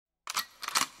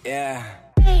Yeah.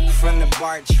 From the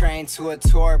BART train to a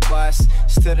tour bus,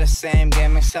 still the same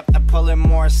game except I'm pulling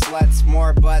more sluts,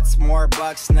 more butts, more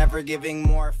bucks, never giving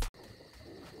more.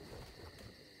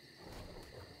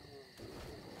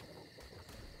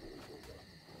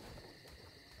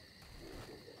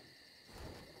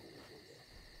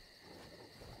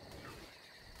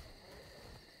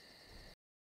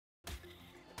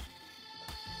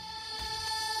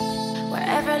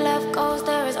 Wherever love goes,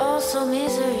 there is also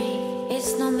misery.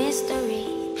 It's no mystery.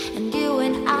 And you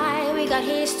and I, we got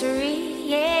history,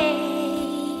 yeah.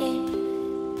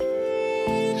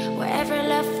 Wherever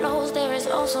love flows, there is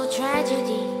also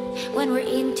tragedy when we're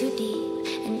in too deep.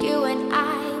 And you and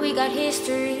I, we got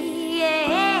history, yeah.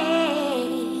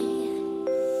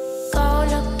 Go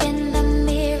look in the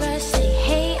mirror, say,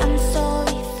 hey, I'm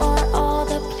sorry for all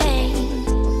the pain.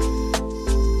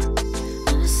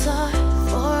 I'm sorry.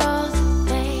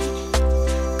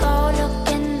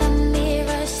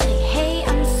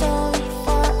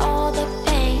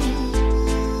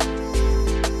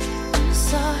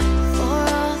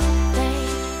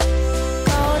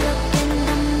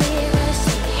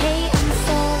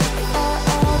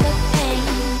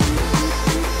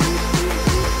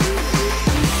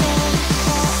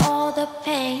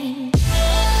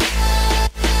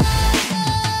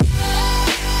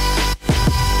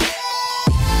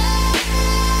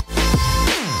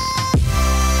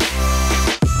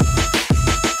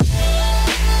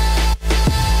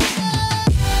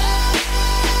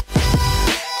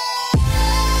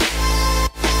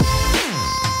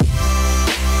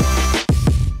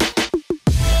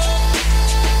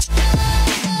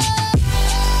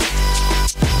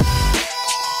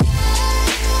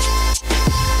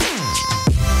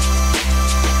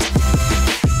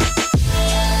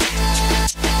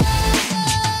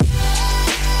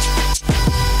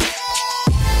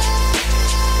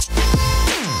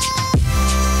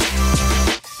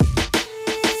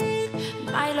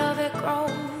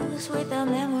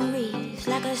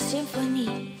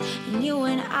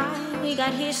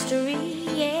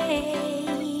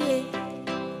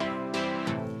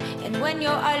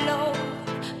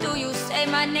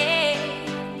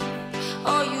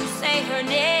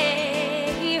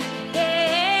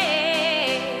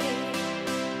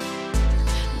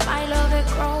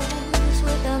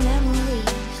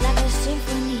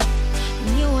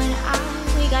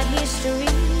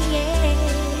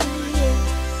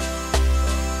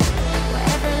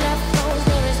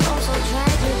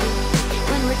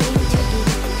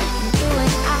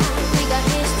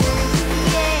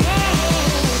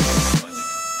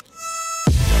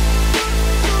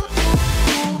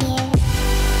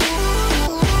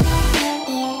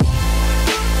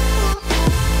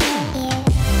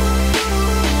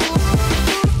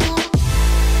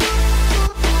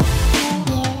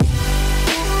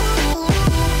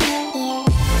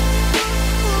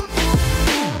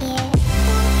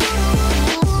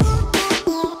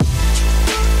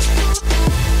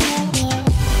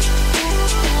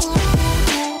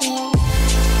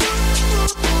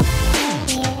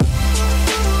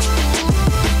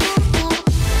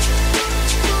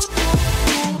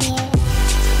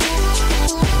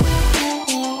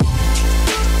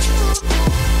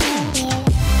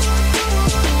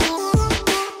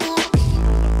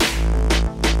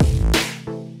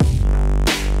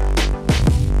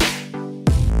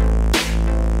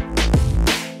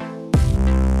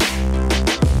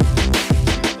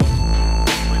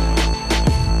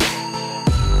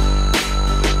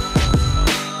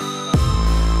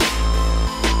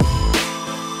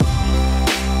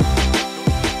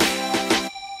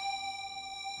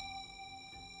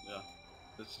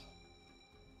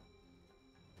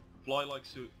 Fly like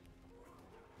so.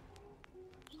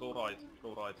 Go right,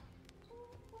 go right.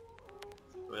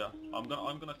 So yeah, I'm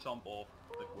gonna jump off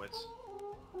the wedge.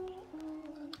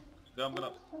 Yeah, I'm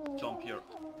gonna jump here.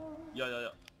 Yeah.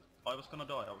 I was gonna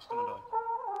die.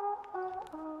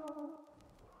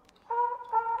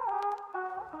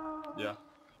 Yeah.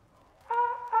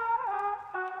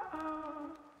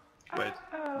 Wait,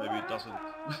 maybe it doesn't.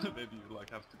 Maybe you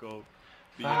like have to go.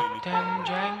 Fucked and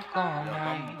drank all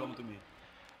night. Come to me.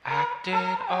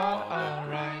 Acted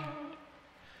alright.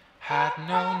 Had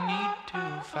no need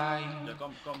to fight. Yeah,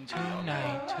 come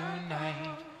tonight.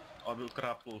 I will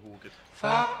grapple hook it.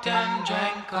 Fucked and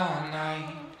drank all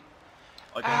night.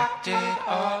 Acted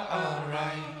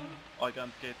alright. I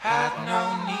can't get. Had no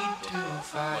need to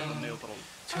fight. Like neutral.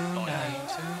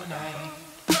 Tonight.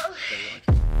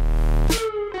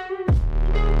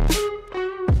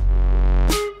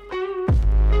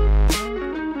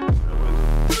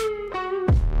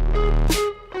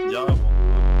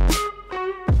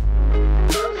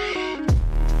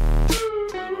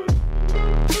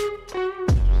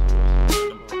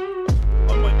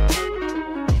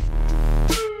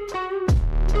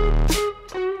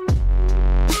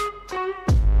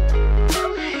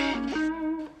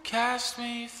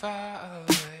 far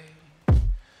away.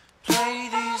 Play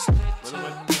these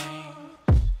little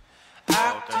games,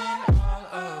 acting all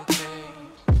okay.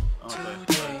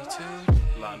 Today,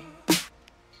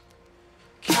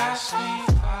 cast me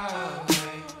far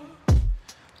away.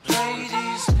 Play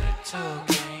these little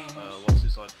games, what's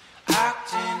this side?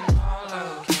 acting all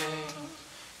okay.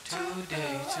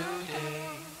 Today.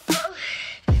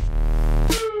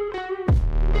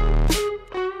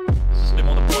 This is him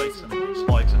on the bikes and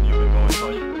spikes and you can go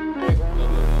inside.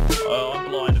 I'm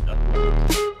blind at that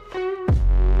moment.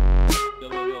 Yeah,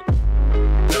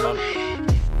 man.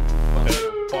 Okay,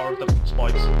 far of the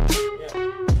spikes.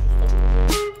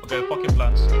 Okay, fucking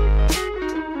plants.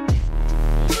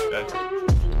 Okay.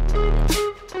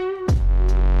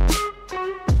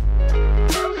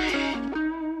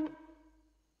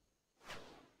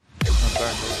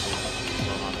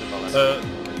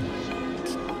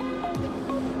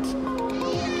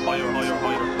 Higher. Okay,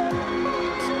 higher.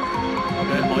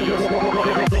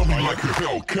 Coming like a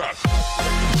Hellcat.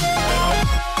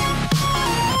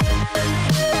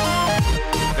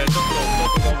 Okay, just go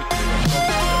with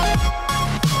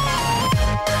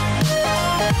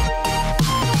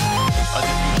I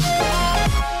think you should go this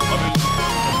time. I will just go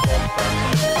on the front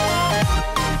side.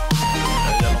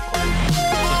 Yeah, no problem.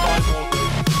 Just eyeball the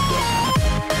okay,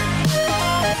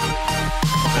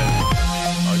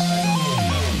 nice.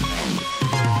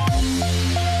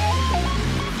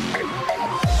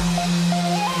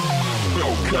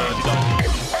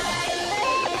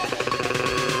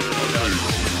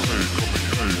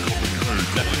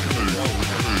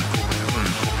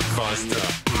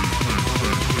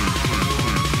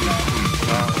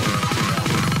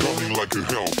 Coming like a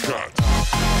Hellcat.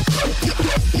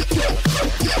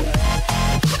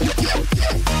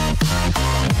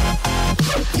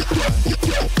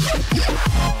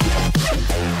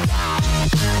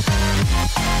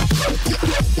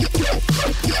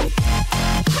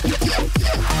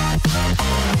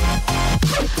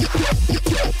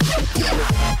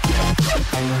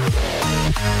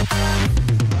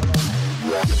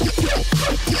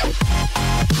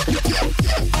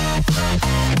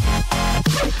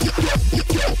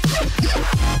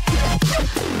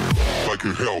 Like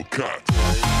a Hellcat.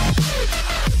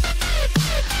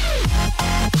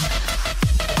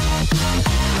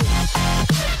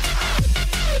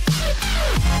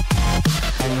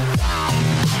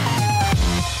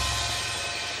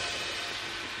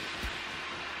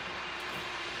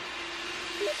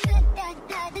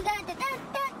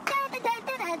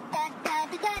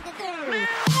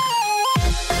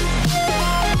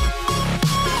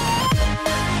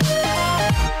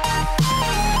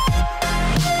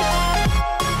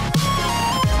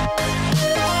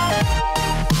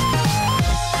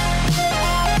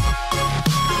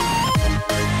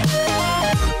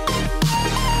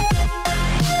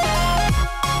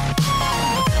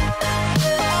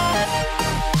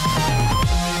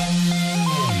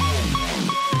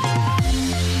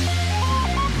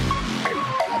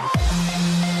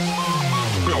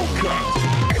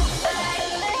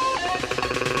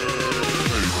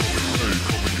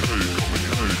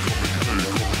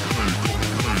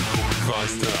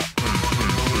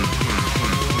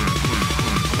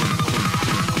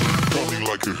 Coming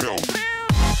like a hell.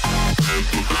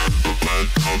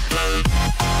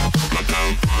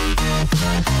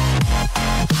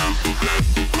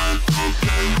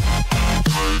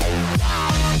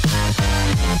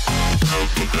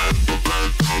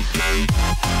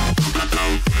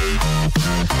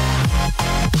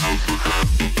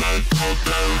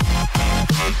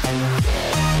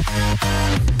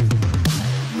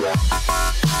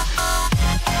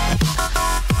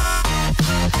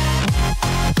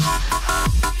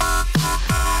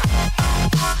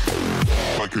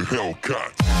 Like a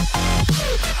Hellcat.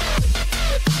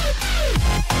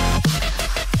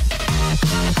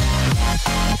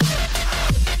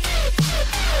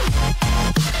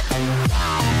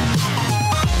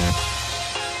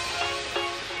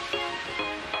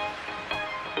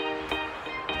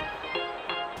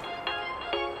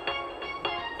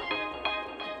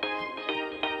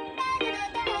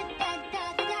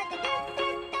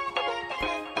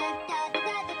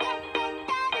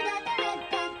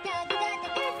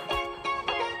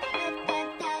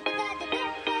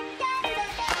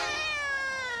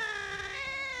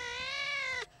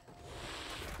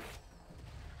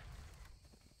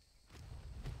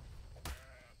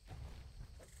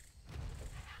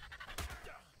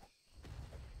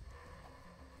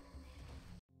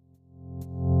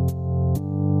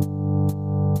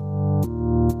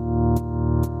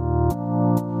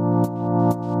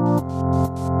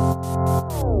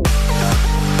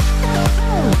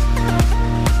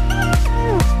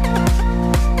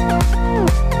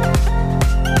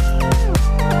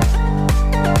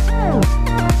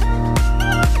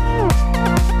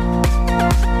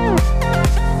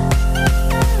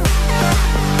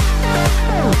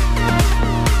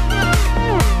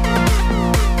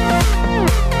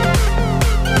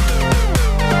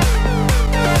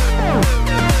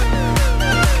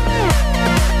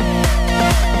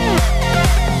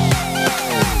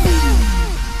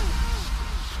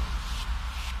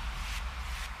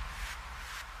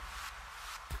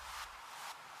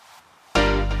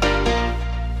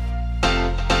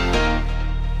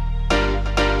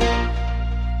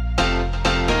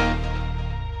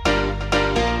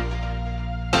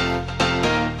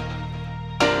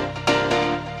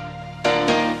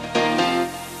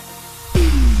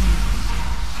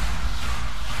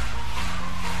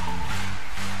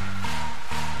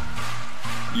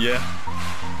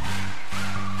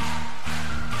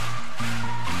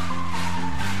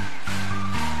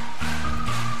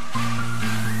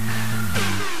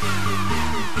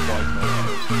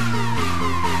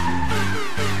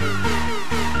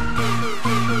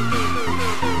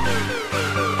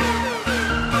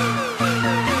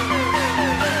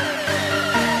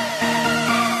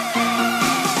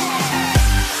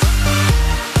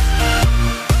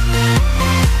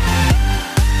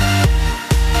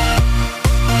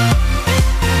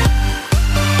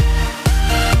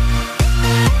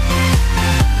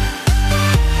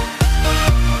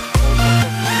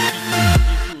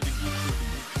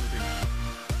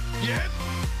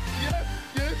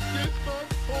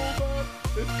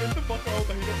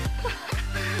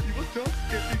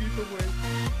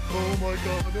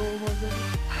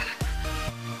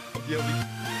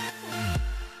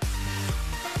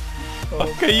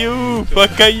 Fuck you!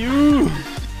 Fuck you!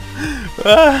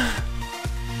 Ah.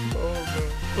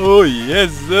 Oh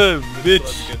yes,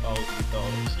 bitch! Get out,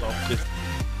 stop.